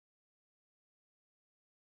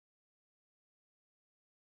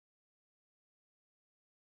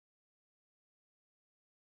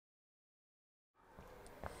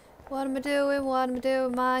What am I doing? What am I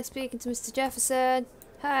doing? Am I speaking to Mr. Jefferson?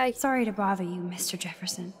 Hey. Sorry to bother you, Mr.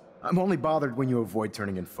 Jefferson. I'm only bothered when you avoid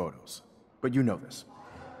turning in photos. But you know this.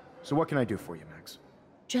 So what can I do for you, Max?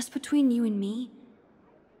 Just between you and me,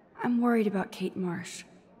 I'm worried about Kate Marsh.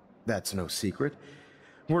 That's no secret.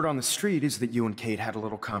 Word on the street is that you and Kate had a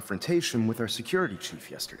little confrontation with our security chief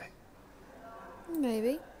yesterday.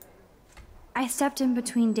 Maybe. I stepped in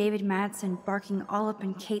between David Madsen barking all up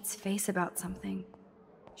in Kate's face about something.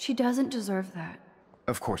 She doesn't deserve that.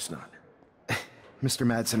 Of course not. Mr.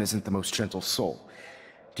 Madsen isn't the most gentle soul.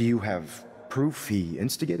 Do you have proof he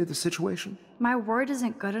instigated the situation? My word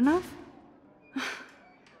isn't good enough?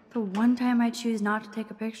 The one time I choose not to take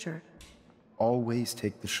a picture. Always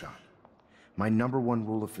take the shot. My #1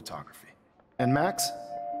 rule of photography. And Max,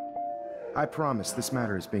 I promise this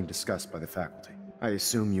matter is being discussed by the faculty. I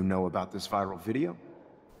assume you know about this viral video?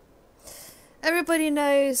 Everybody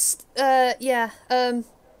knows,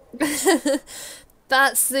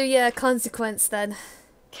 that's the consequence then.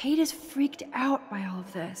 Kate is freaked out by all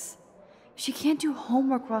of this. She can't do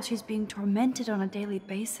homework while she's being tormented on a daily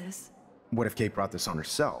basis. What if Kate brought this on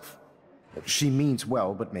herself? She means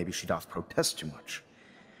well, but maybe she doth protest too much.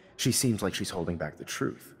 She seems like she's holding back the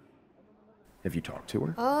truth. Have you talked to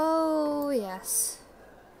her? Oh, yes.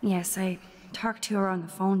 Yes, I talked to her on the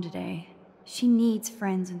phone today. She needs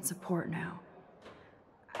friends and support now.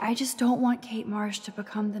 I just don't want Kate Marsh to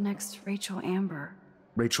become the next Rachel Amber.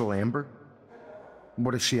 Rachel Amber?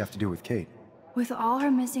 What does she have to do with Kate? With all her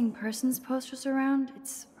missing persons posters around,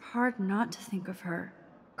 it's hard not to think of her.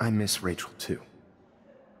 I miss Rachel too.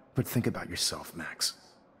 But think about yourself, Max.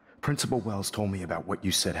 Principal Wells told me about what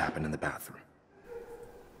you said happened in the bathroom.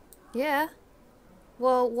 Yeah.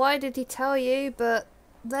 Well, why did he tell you? But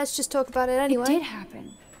let's just talk about it anyway. It did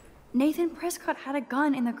happen. Nathan Prescott had a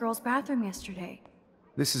gun in the girls' bathroom yesterday.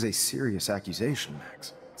 This is a serious accusation,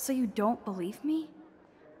 Max. So you don't believe me?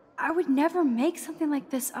 I would never make something like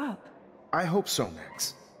this up. I hope so,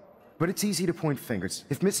 Max. But it's easy to point fingers.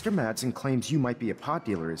 If Mr. Madsen claims you might be a pot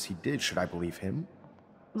dealer as he did, should I believe him?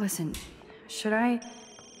 Listen, should I...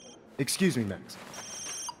 Excuse me, Max.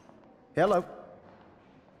 Hello?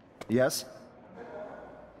 Yes?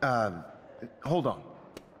 Hold on.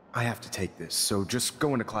 I have to take this, so just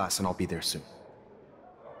go into class and I'll be there soon.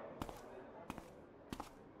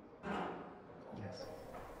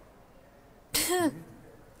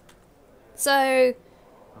 So,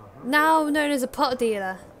 now known as a pot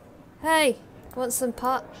dealer. Hey, want some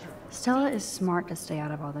pot? Stella is smart to stay out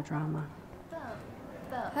of all the drama.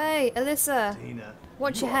 Hey, Alyssa. Dana,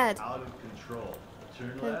 Watch you your are head. Out of control.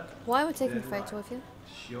 Turn left. Why am I taking a then photo right. of you?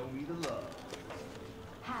 Show me the love.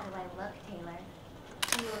 How do I look, Taylor?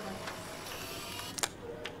 You look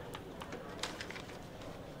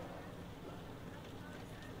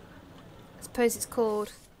I suppose it's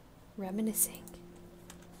called reminiscing.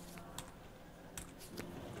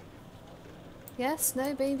 Yes?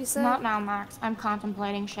 No, baby, so? Not now, Max. I'm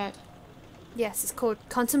contemplating shit. Yes, it's called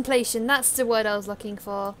contemplation. That's the word I was looking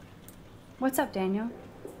for. What's up, Daniel?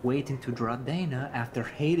 Waiting to draw Dana after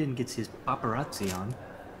Hayden gets his paparazzi on.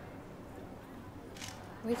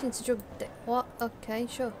 Waiting to draw... What? Okay,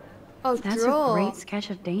 sure. Oh, That's draw. a great sketch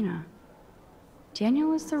of Dana.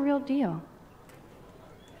 Daniel is the real deal.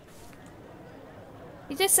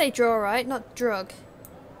 You did say draw, right? Not drug.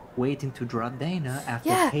 Waiting to draw Dana after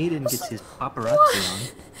Yeah. Hayden gets his paparazzi on.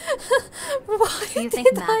 Why Do you did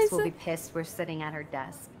think I Max will say- be pissed we're sitting at her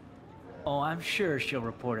desk? Oh, I'm sure she'll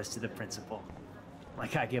report us to the principal.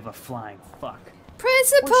 Like I give a flying fuck.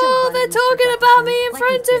 Principal, run, they're Mr. talking about me in Jefferson, like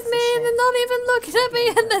front he of gives a me and shit. they're not even looking at me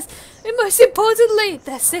and most importantly,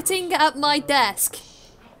 they're sitting at my desk.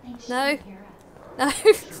 No? No?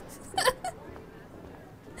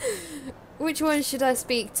 Which one should I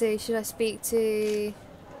speak to? Should I speak to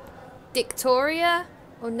Victoria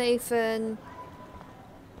or Nathan?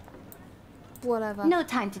 Whatever. No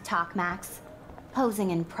time to talk, Max.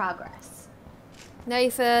 Posing in progress.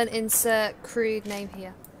 Nathan, insert crude name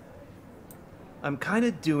here. I'm kind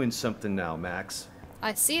of doing something now, Max.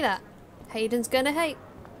 I see that. Hayden's gonna hate.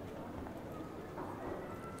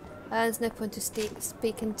 There's no point to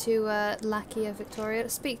speaking to lackey of Victoria.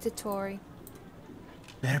 Speak to Tori.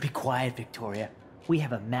 Better be quiet, Victoria. We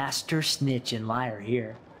have a master snitch and liar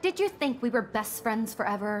here. Did you think we were best friends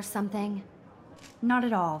forever or something? Not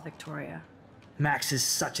at all, Victoria. Max is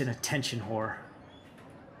such an attention whore.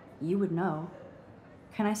 You would know.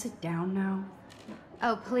 Can I sit down now?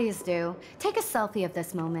 Oh, please do. Take a selfie of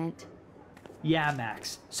this moment. Yeah,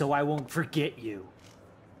 Max, so I won't forget you.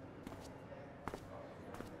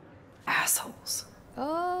 Assholes.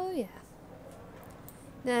 Oh, yeah.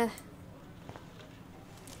 Nah.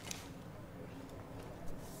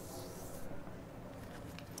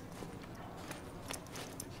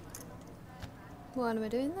 What am I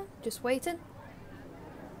doing then? Just waiting?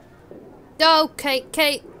 Oh, Kate.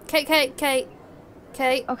 Kate.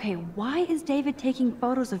 Okay, why is David taking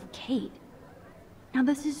photos of Kate? Now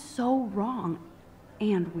this is so wrong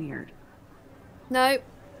and weird. No.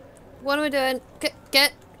 What am I doing?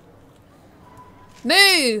 Get.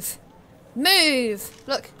 Move! Move!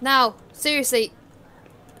 Look, now. Seriously.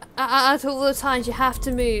 Out of all the times, you have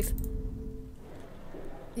to move.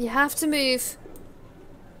 You have to move.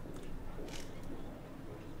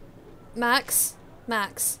 Max.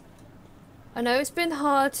 I know it's been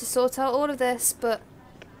hard to sort out all of this, but...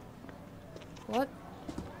 What?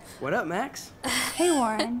 What up, Max? Hey,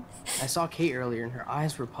 Warren. I saw Kate earlier and her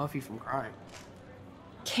eyes were puffy from crying.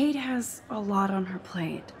 Kate has a lot on her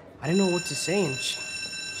plate. I didn't know what to say and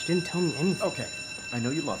she didn't tell me anything. Okay, I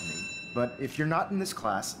know you love me, but if you're not in this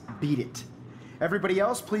class, beat it. Everybody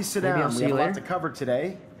else, please sit Maybe down. I'll We see have you a lot later. to cover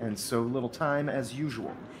today, and so little time as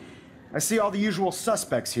usual. I see all the usual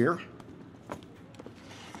suspects here.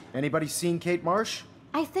 Anybody seen Kate Marsh?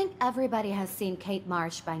 I think everybody has seen Kate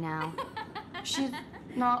Marsh by now. She's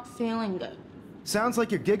not feeling good. Sounds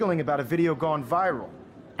like you're giggling about a video gone viral.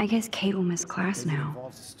 I guess Kate will miss class Maybe it now.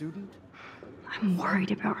 involves a student? I'm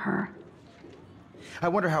worried about her. I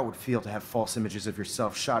wonder how it would feel to have false images of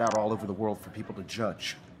yourself shot out all over the world for people to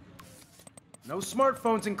judge. No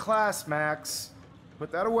smartphones in class, Max.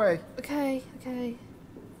 Put that away. Okay.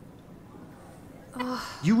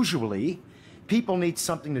 Usually, people need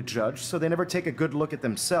something to judge, so they never take a good look at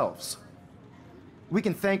themselves. We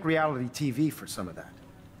can thank reality TV for some of that.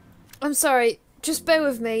 I'm sorry. Just bear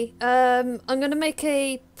with me. I'm gonna make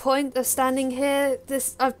a point of standing here.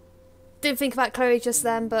 I didn't think about Chloe just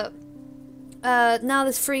then, but now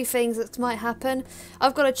there's 3 things that might happen.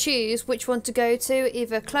 I've got to choose which one to go to.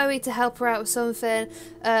 Either Chloe to help her out with something,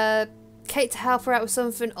 Kate to help her out with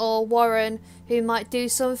something, or Warren who might do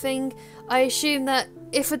something. I assume that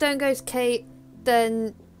if I don't go to Kate,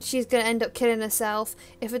 then she's going to end up killing herself.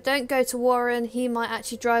 If I don't go to Warren, he might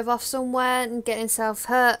actually drive off somewhere and get himself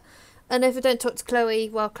hurt. And if I don't talk to Chloe,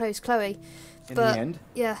 well, Chloe's Chloe. In But, the end,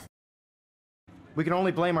 yeah. we can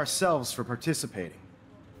only blame ourselves for participating.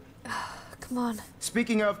 Come on.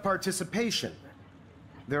 Speaking of participation,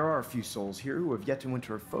 there are a few souls here who have yet to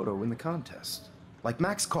enter a photo in the contest. Like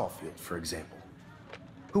Max Caulfield, for example.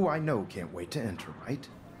 Who I know can't wait to enter, right?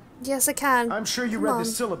 Yes, I can. I'm sure you Come read on. the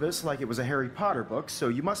syllabus like it was a Harry Potter book, so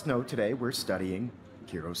you must know today we're studying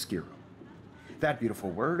chiaroscuro. That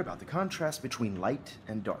beautiful word about the contrast between light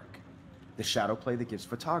and dark. The shadow play that gives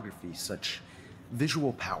photography such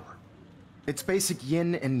visual power. It's basic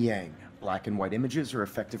yin and yang. Black and white images are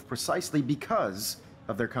effective precisely because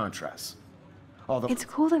of their contrast. Although It's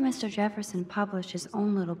cool that Mr. Jefferson published his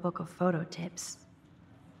own little book of photo tips.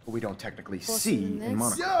 we don't technically Awesome see in this. in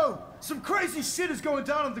monocle. Yo! Some crazy shit is going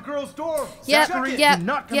down in the girls' dorm! Yep, Zachary, yep, do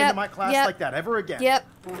not come yep, into my class yep, like that ever again. Yep.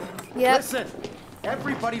 Listen,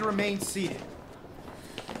 everybody remain seated.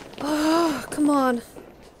 Oh, come on.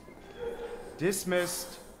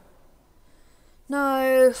 Dismissed.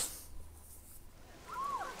 No.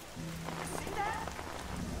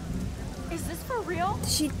 Is this for real?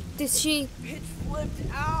 Did she It flipped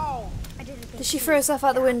out. Did she throw herself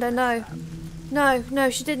out the window? No. No,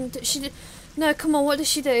 she didn't. No, come on, what did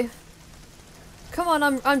she do? Come on,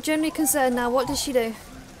 I'm genuinely concerned now. What did she do?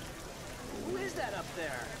 Who is that up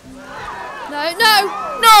there?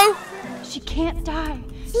 No! She can't die.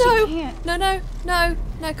 No! She can't. No,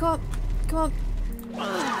 come on.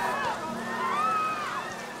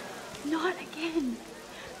 Not again.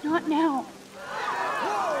 Not now.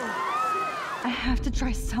 I have to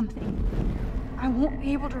try something. I won't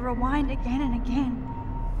be able to rewind again and again.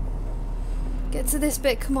 Get to this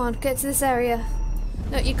bit, come on, get to this area.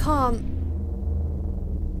 No, you can't.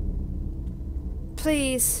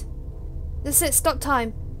 Please. That's it, stop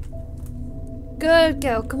time. Good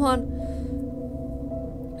girl, come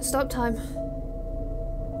on. Stop time.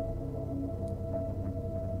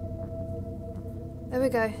 There we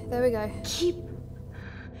go. Keep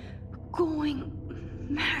going,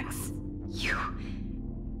 Max. You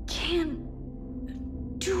can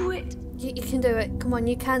do it. You can do it. Come on,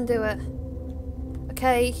 you can do it.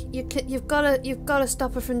 Okay, you've got to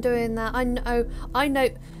stop her from doing that. I know.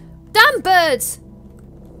 Damn birds!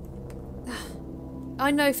 I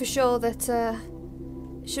know for sure that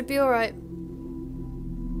it should be all right.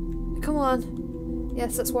 Come on.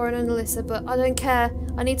 Yes, that's Warren and Alyssa, but I don't care.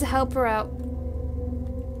 I need to help her out.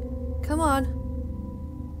 Come on.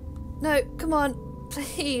 No, come on,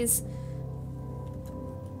 please.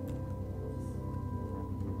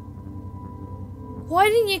 Why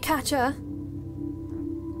didn't you catch her?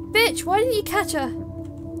 Bitch, why didn't you catch her?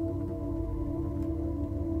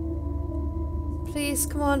 Please,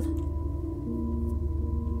 come on.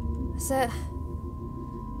 That's it.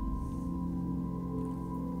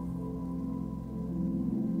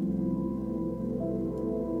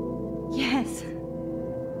 Yes.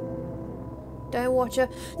 Don't watch her.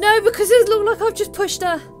 No, because it looked like I've just pushed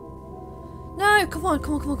her. No, come on,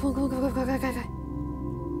 come on, come on, come on, come on, go, go, go, go, go, go.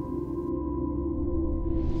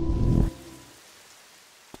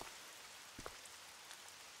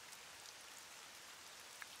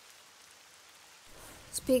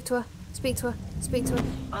 Speak to her, speak to her, speak to her.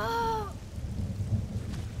 Oh.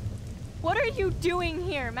 What are you doing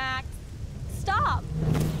here, Max? Stop!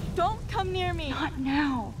 Don't come near me! Not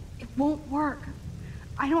now. It won't work.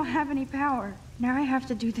 I don't have any power. Now I have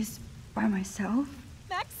to do this by myself.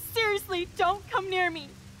 Max, seriously, don't come near me.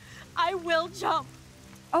 I will jump.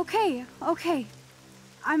 Okay, okay.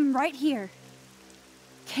 I'm right here.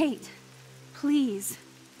 Kate, please.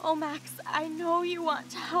 Oh, Max, I know you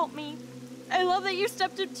want to help me. I love that you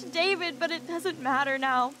stepped up to David, but it doesn't matter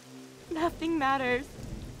now. Nothing matters.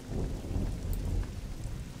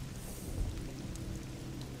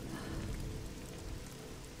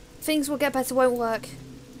 Things will get better, won't work.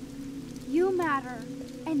 You matter,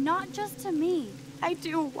 and not just to me. I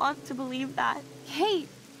do want to believe that. Kate,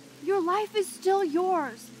 your life is still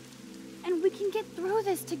yours, and we can get through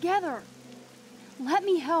this together. Let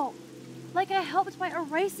me help, like I helped by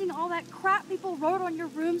erasing all that crap people wrote on your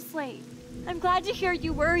room slate. I'm glad to hear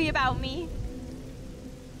you worry about me.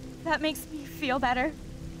 That makes me feel better.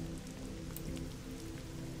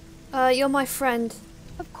 You're my friend.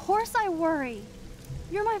 Of course I worry.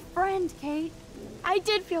 You're my friend, Kate. I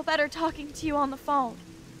did feel better talking to you on the phone.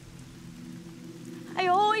 I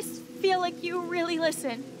always feel like you really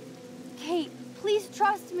listen. Kate, please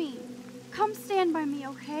trust me. Come stand by me,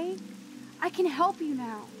 okay? I can help you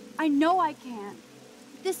now. I know I can.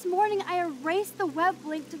 This morning I erased the web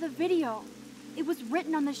link to the video. It was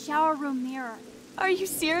written on the shower room mirror. Are you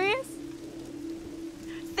serious?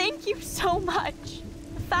 Thank you so much.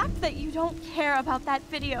 The fact that you don't care about that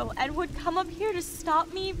video and would come up here to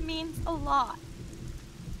stop me means a lot.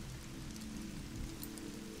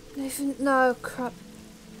 Nathan, no, crap.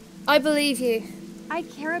 I believe you. I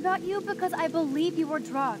care about you because I believe you were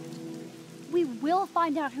drugged. We will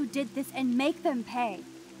find out who did this and make them pay.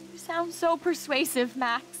 You sound so persuasive,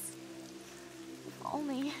 Max. If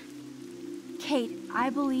only... Kate, I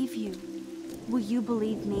believe you. Will you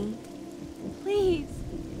believe me? Please,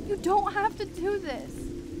 you don't have to do this.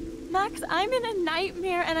 Max, I'm in a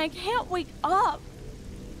nightmare and I can't wake up.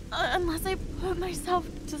 Unless I put myself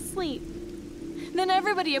to sleep. Then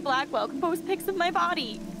everybody at Blackwell can post pics of my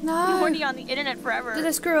body. No. I'm already on the internet forever. Did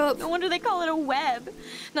I screw up? No wonder they call it a web.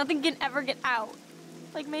 Nothing can ever get out.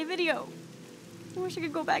 Like my video. I wish I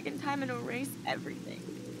could go back in time and erase everything.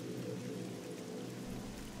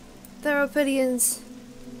 There are billions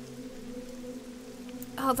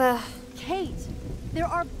out there. Kate, there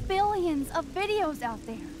are billions of videos out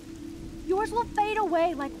there. Yours will fade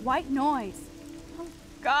away like white noise. Oh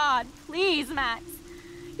God, please, Max.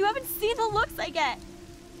 You haven't seen the looks I get.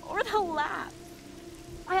 Or the laughs.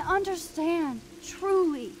 I understand,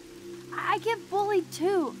 truly. I get bullied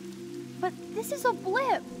too. But this is a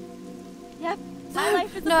blip. Yep, my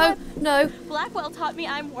life is a No, blip. no, Blackwell taught me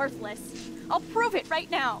I'm worthless. I'll prove it right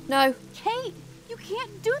now. no. Kate, you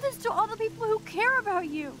can't do this to all the people who care about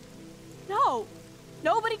you. No,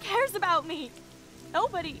 nobody cares about me.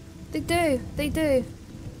 Nobody. They do, they do.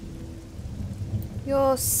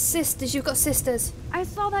 Your sisters, you've got sisters. I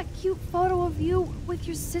saw that cute photo of you with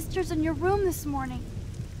your sisters in your room this morning.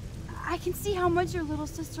 I can see how much your little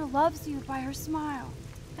sister loves you by her smile.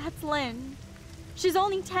 That's Lynn. She's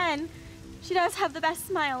only 10. She does have the best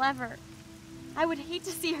smile ever. I would hate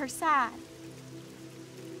to see her sad.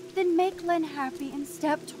 Then make Lynn happy and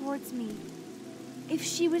step towards me. If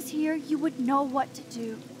she was here, you would know what to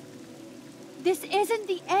do. This isn't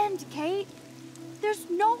the end, Kate. There's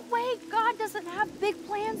no way God doesn't have big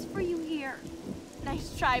plans for you here.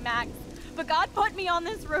 Nice try, Max. But God put me on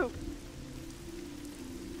this roof.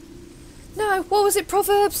 No, what was it,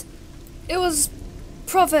 Proverbs? It was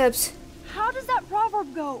Proverbs. How does that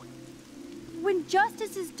proverb go? When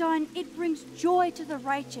justice is done, it brings joy to the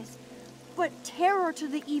righteous, but terror to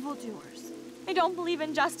the evildoers. I don't believe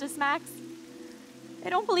in justice, Max. I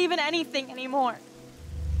don't believe in anything anymore.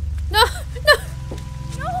 No, no.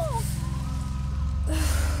 No!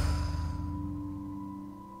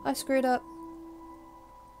 I screwed up.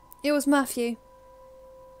 It was Matthew.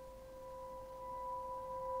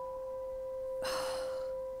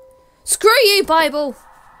 Screw you, Bible!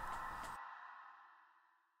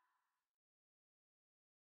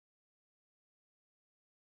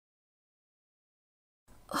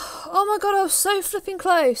 Oh my god, I was so flipping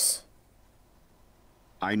close.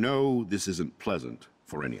 I know this isn't pleasant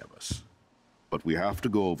for any of us, but we have to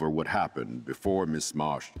go over what happened before Miss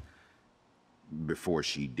Marsh... before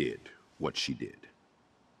she did what she did.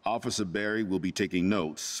 Officer Barry will be taking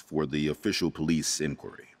notes for the official police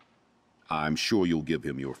inquiry. I'm sure you'll give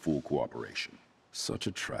him your full cooperation. Such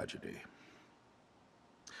a tragedy.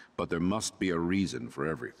 But there must be a reason for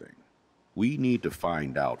everything. We need to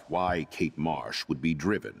find out why Kate Marsh would be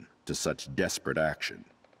driven to such desperate action.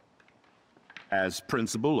 As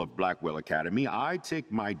principal of Blackwell Academy, I take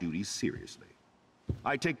my duties seriously.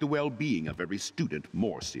 I take the well-being of every student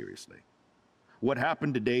more seriously. What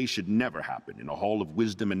happened today should never happen in a hall of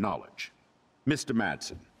wisdom and knowledge. Mr.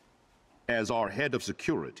 Madsen, as our head of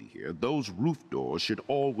security here, those roof doors should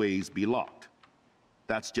always be locked.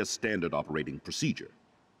 That's just standard operating procedure.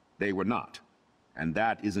 They were not, and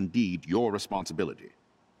that is indeed your responsibility.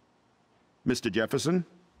 Mr. Jefferson,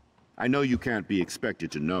 I know you can't be expected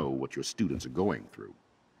to know what your students are going through,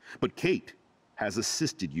 but Kate has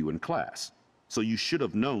assisted you in class, so you should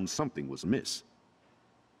have known something was amiss.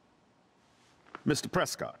 Mr.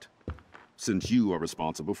 Prescott, since you are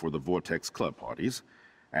responsible for the Vortex Club parties,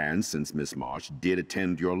 and since Miss Marsh did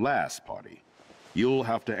attend your last party, you'll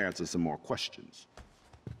have to answer some more questions.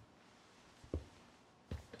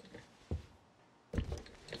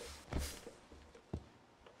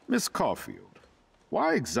 Miss Caulfield,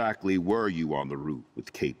 why exactly were you on the route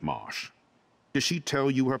with Kate Marsh? Did she tell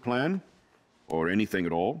you her plan? Or anything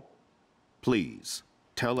at all? Please,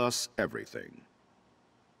 tell us everything.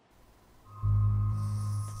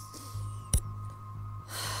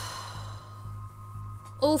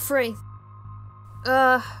 All three.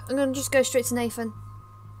 I'm gonna just go straight to Nathan.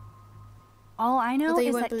 All I know Although you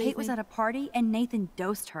is won't that believe Kate was me. at a party and Nathan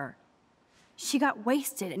dosed her. She got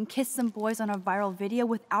wasted and kissed some boys on a viral video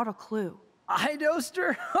without a clue. I dosed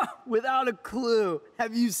her? Without a clue.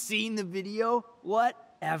 Have you seen the video?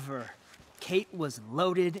 Whatever. Kate was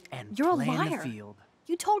loaded and You're a playing the liar. field.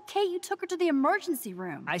 You told Kate you took her to the emergency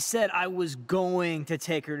room. I said I was going to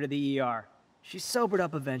take her to the ER. She sobered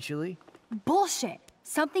up eventually. Bullshit.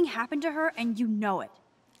 Something happened to her and you know it.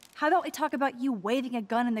 How about we talk about you waving a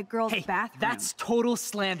gun in the girls' Hey, bathroom? that's total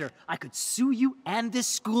slander. I could sue you and this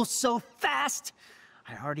school so fast.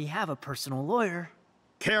 I already have a personal lawyer.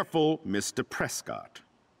 Careful, Mr. Prescott.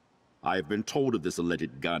 I have been told of this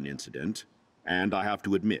alleged gun incident, and I have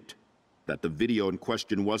to admit that the video in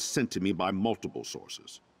question was sent to me by multiple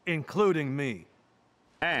sources. Including me.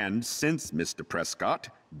 And since Mr. Prescott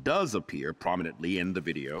does appear prominently in the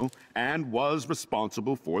video and was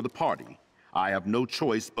responsible for the party, I have no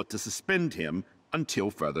choice but to suspend him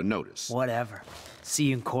until further notice. Whatever. See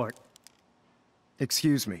you in court.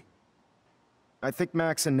 Excuse me. I think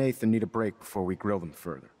Max and Nathan need a break before we grill them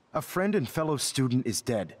further. A friend and fellow student is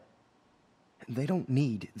dead. And they don't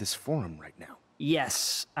need this forum right now.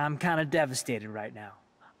 Yes, I'm kind of devastated right now.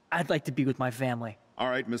 I'd like to be with my family. All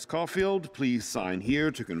right, Miss Caulfield, please sign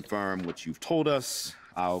here to confirm what you've told us.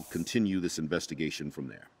 I'll continue this investigation from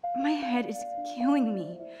there. My head is killing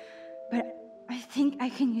me, but I think I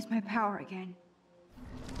can use my power again.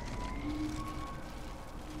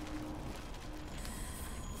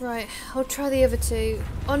 Right, I'll try the other two.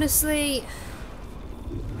 Honestly,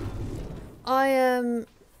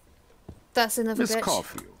 that's another Miss bitch.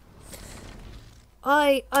 Caulfield.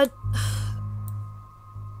 I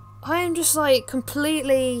am just like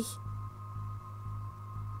completely...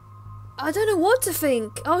 I don't know what to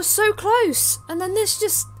think. I was so close, and then this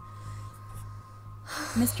just...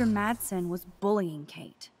 Mr. Madsen was bullying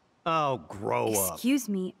Kate. Oh, grow up. Excuse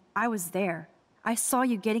me, I was there. I saw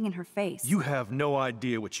you getting in her face. You have no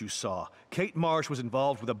idea what you saw. Kate Marsh was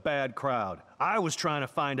involved with a bad crowd. I was trying to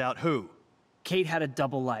find out who. Kate had a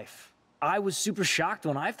double life. I was super shocked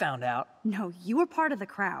when I found out. No, you were part of the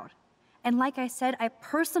crowd. And like I said, I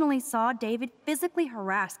personally saw David physically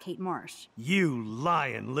harass Kate Marsh. You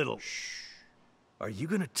lying little... Shh. Are you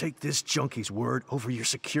gonna take this junkie's word over your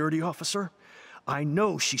security officer? I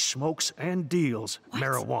know she smokes and deals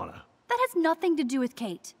marijuana. That has nothing to do with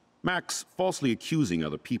Kate. Max, falsely accusing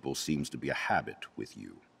other people seems to be a habit with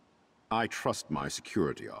you. I trust my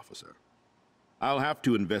security officer. I'll have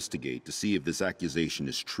to investigate to see if this accusation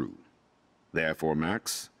is true. Therefore,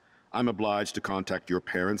 Max, I'm obliged to contact your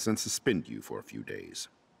parents and suspend you for a few days.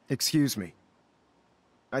 Excuse me.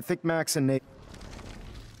 I think Max and Nate...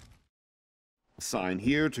 Sign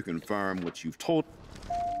here to confirm what you've told...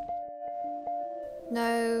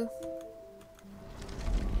 No.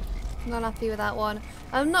 Not happy with that one.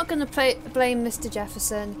 I'm not going to blame Mr.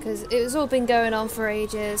 Jefferson, because it was all been going on for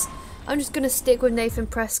ages. I'm just going to stick with Nathan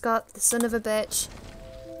Prescott, the son of a bitch.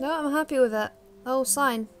 No, I'm happy with it. Oh,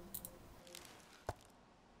 sign.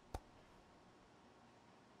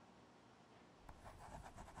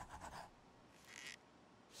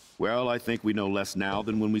 Well, I think we know less now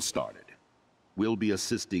than when we started. We'll be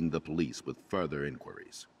assisting the police with further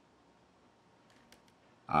inquiries.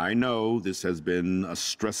 I know this has been a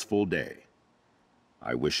stressful day.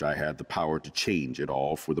 I wish I had the power to change it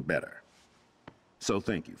all for the better. So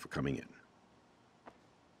thank you for coming in.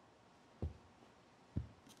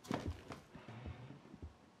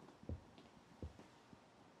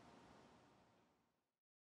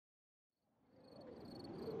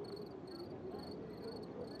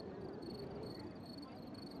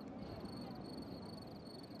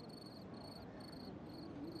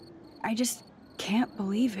 I just can't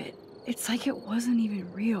believe it. It's like it wasn't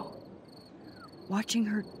even real. Watching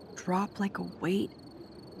her drop like a weight,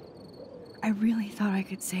 I really thought I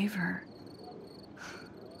could save her.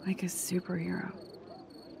 Like a superhero.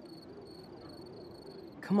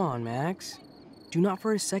 Come on, Max. Do not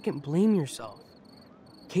for a second blame yourself.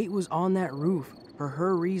 Kate was on that roof for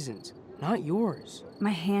her reasons, not yours.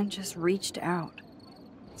 My hand just reached out.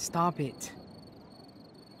 Stop it.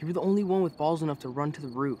 You were the only one with balls enough to run to the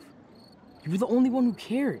roof. You were the only one who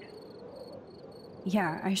cared.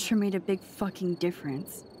 Yeah, I sure made a big fucking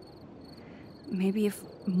difference. Maybe if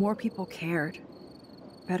more people cared.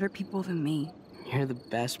 Better people than me. You're the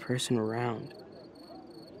best person around.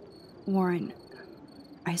 Warren,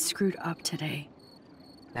 I screwed up today.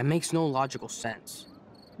 That makes no logical sense.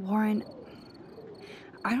 Warren,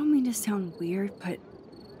 I don't mean to sound weird, but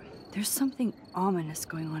there's something ominous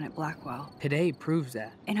going on at Blackwell. Today proves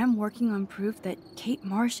that. And I'm working on proof that Kate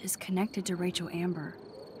Marsh is connected to Rachel Amber.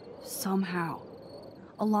 Somehow.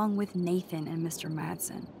 Along with Nathan and Mr.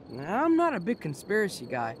 Madsen. I'm not a big conspiracy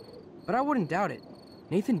guy, but I wouldn't doubt it.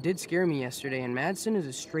 Nathan did scare me yesterday, and Madsen is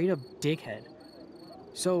a straight-up dickhead.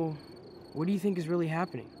 So, what do you think is really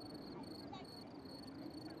happening?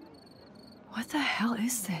 What the hell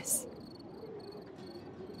is this?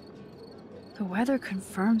 The weather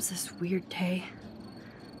confirms this weird day.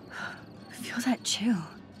 Feel that chill.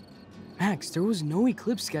 Max, there was no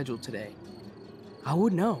eclipse scheduled today. I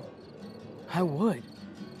would know. I would.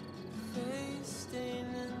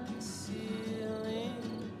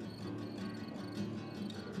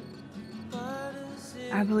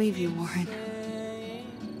 I believe you, Warren.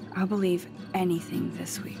 I'll believe anything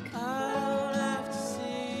this week.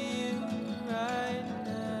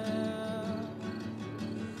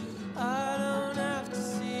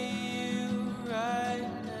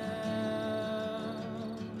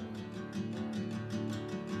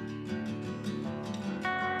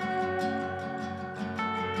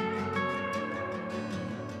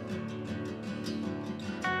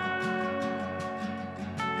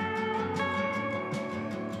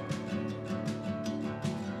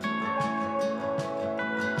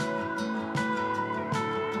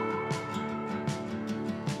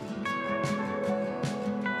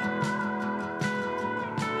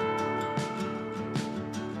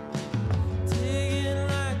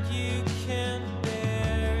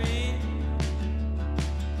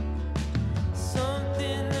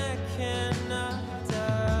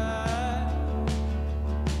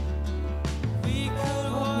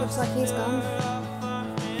 Looks like he's gone.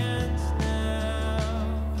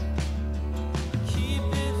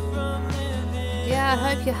 Yeah, I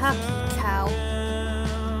hope you're happy, cow.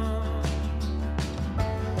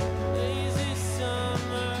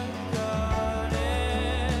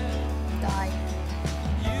 Die.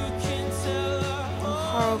 In the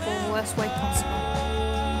horrible, worst way possible.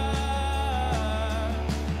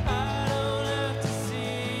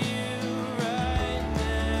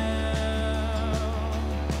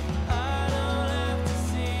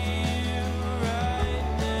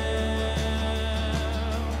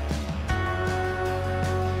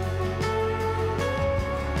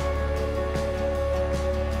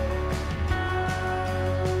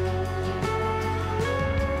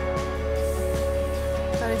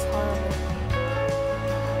 That is horrible.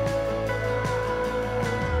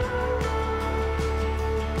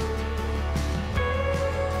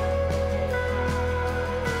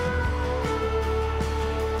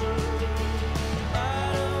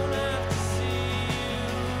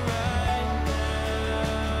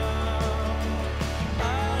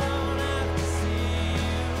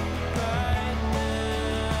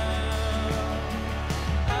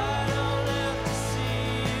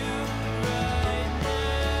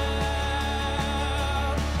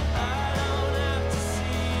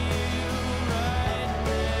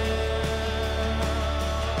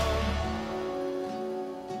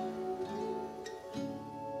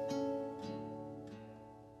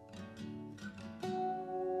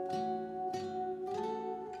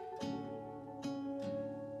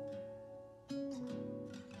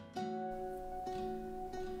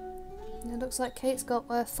 It looks like Kate's got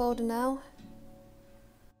a folder now.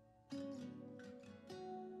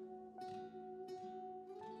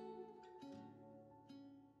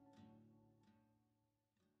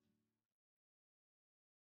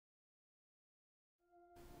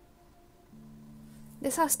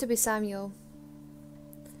 This has to be Samuel.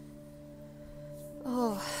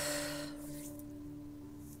 Oh.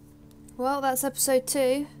 Well, that's episode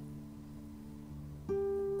 2.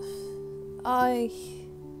 I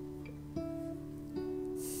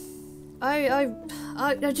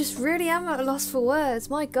just really am at a loss for words.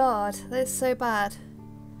 My God, that's so bad.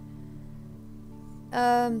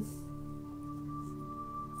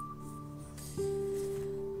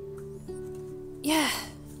 Yeah.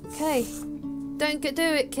 Okay. Don't do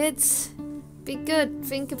it, kids. Be good.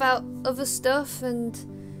 Think about other stuff and.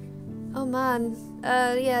 Oh man.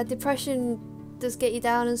 Yeah. Depression does get you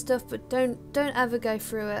down and stuff, but don't ever go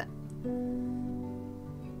through it.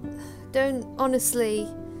 Don't, honestly,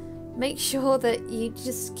 make sure that you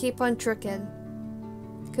just keep on trucking,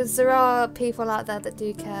 because there are people out there that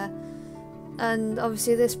do care, and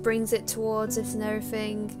obviously this brings it towards it and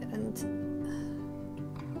everything, and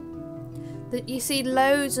that you see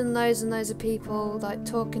loads and loads and loads of people like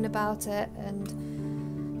talking about it, and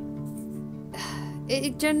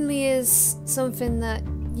it generally is something that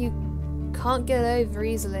you can't get over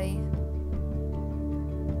easily.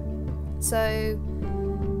 So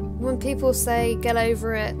when people say get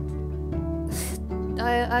over it,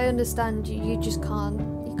 I understand you just can't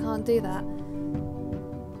do that.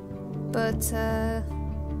 But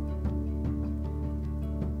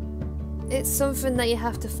it's something that you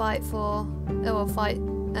have to fight for,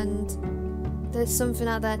 and there's something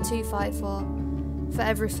out there to fight for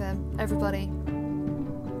everything, everybody.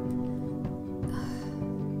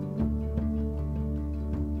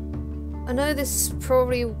 I know this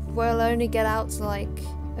probably will only get out to like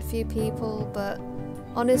a few people, but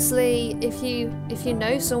honestly, if you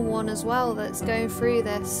know someone as well that's going through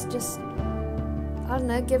this, just, I don't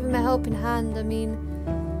know, give them a helping hand. I mean,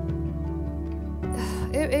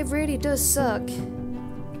 it really does suck,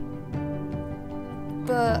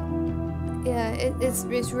 but yeah,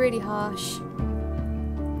 it's really harsh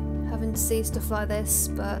having to see stuff like this.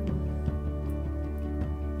 But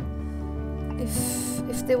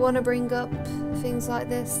if they want to bring up things like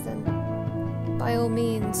this, then by all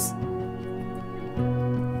means.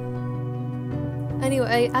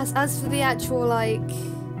 Anyway, as for the actual, like,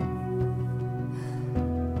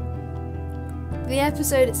 the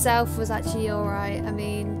episode itself was actually alright. I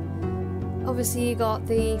mean, obviously you got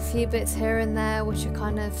the few bits here and there which are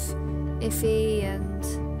kind of iffy,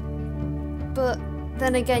 but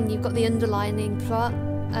then again you've got the underlining plot,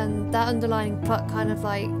 and that underlining plot kind of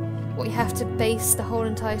like what you have to base the whole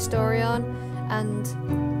entire story on, and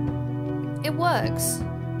it works.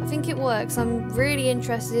 I think it works. I'm really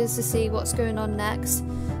interested to see what's going on next.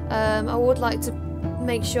 I would like to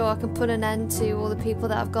make sure I can put an end to all the people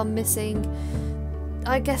that have gone missing.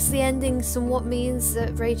 I guess the ending somewhat means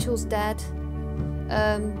that Rachel's dead,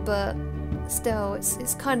 but still,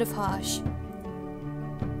 it's kind of harsh.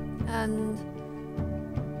 And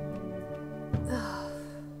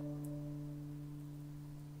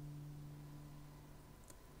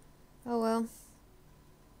oh well.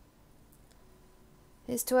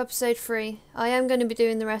 It's to episode 3. I am going to be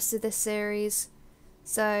doing the rest of this series,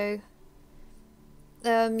 so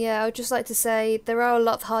yeah, I would just like to say there are a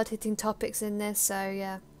lot of hard-hitting topics in this, so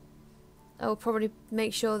yeah, I will probably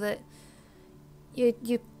make sure that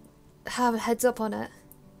you have a heads up on it.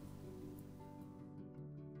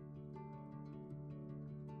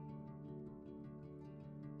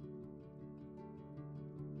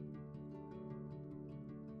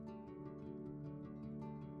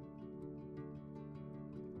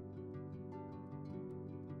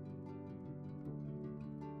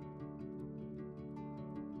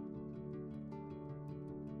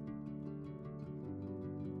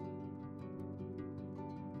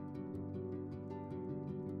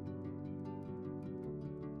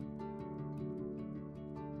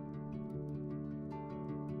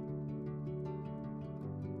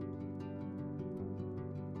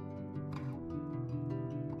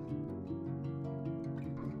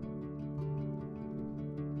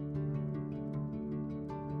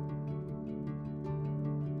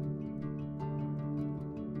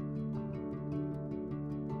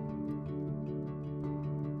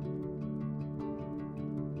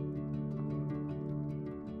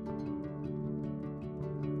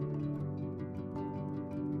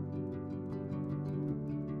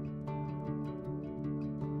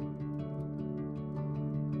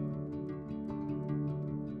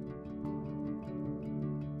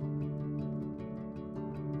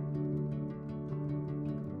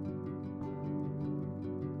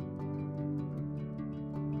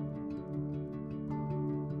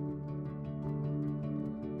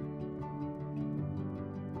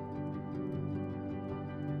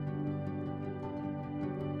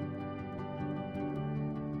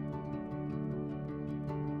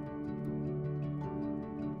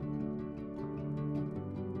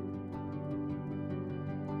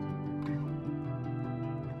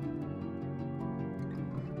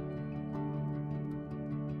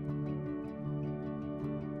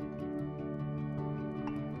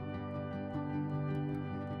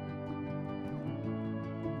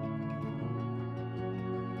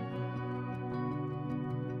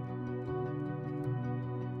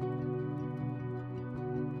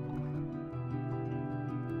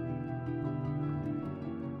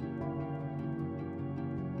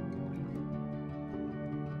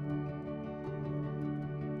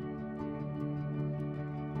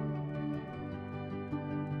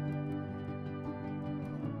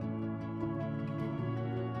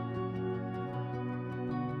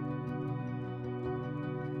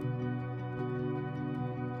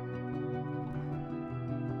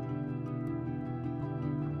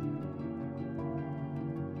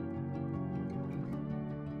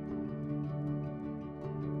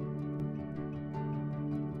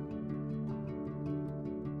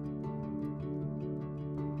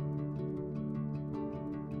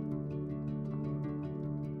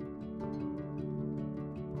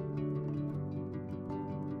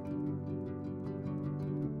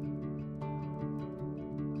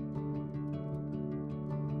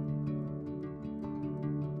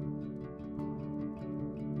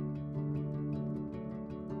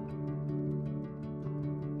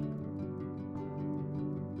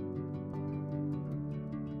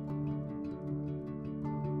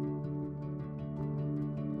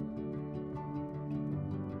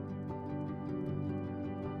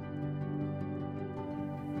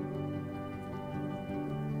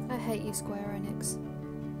 hate you, Square Enix.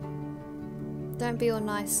 Don't be all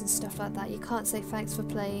nice and stuff like that. You can't say thanks for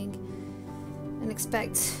playing and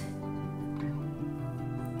expect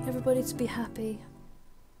everybody to be happy.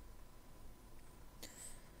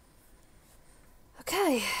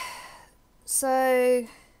 Okay, so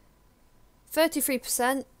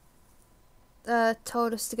 33%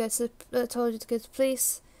 told us to go to told you to go to the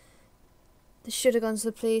police. They should have gone to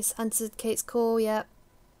the police. Answered Kate's call. Yep.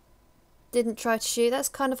 Didn't try to shoot. That's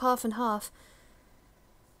kind of half and half.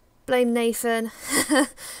 Blame Nathan.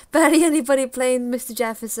 Barely anybody blamed Mr.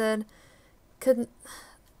 Jefferson. Couldn't.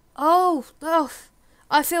 Oh,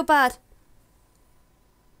 I feel bad.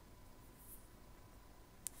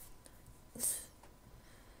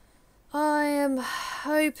 I am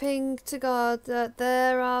hoping to God that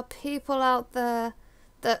there are people out there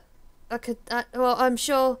that I could. Well, I'm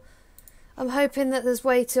sure. I'm hoping that there's a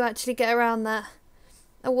way to actually get around that.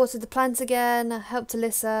 I watered the plants again. I helped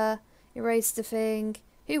Alyssa. Erased the thing.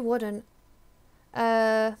 Who wouldn't?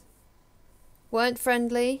 Weren't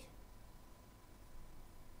friendly.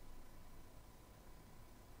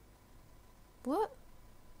 What?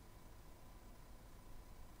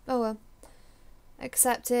 Oh well.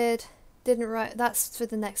 Accepted. Didn't write. That's for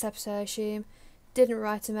the next episode, I assume. Didn't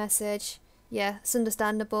write a message. Yeah, it's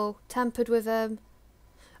understandable. Tampered with them.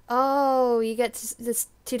 Oh, you get to, there's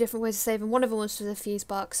two different ways to save them. One of them was for the fuse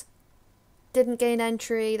box. Didn't gain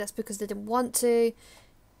entry. That's because they didn't want to.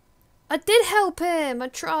 I did help him. I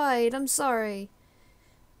tried. I'm sorry.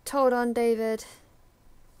 Told on David.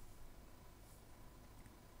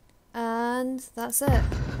 And that's it.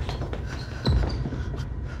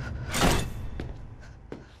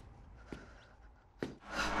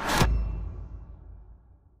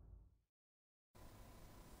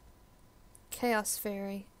 Chaos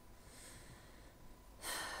Theory.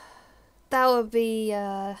 That would be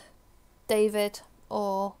David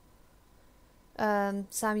or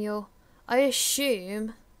Samuel. I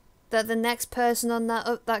assume that the next person on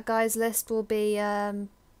that guy's list will be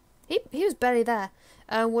he was barely there.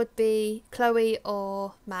 Would be Chloe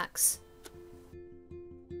or Max.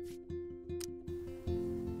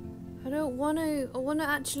 I don't want to. I want to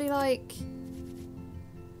actually like.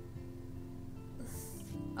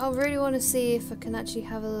 I really want to see if I can actually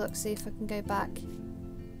have a look, see if I can go back.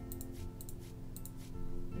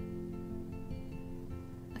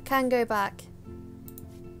 I can go back.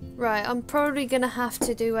 Right, I'm probably gonna have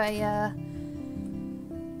to do a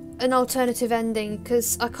an alternative ending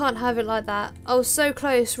because I can't have it like that. I was so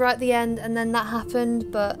close right at the end and then that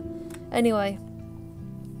happened, but anyway.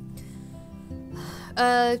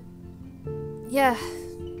 Yeah.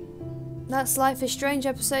 That's Life is Strange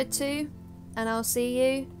episode 2. And I'll see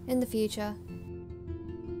you in the future.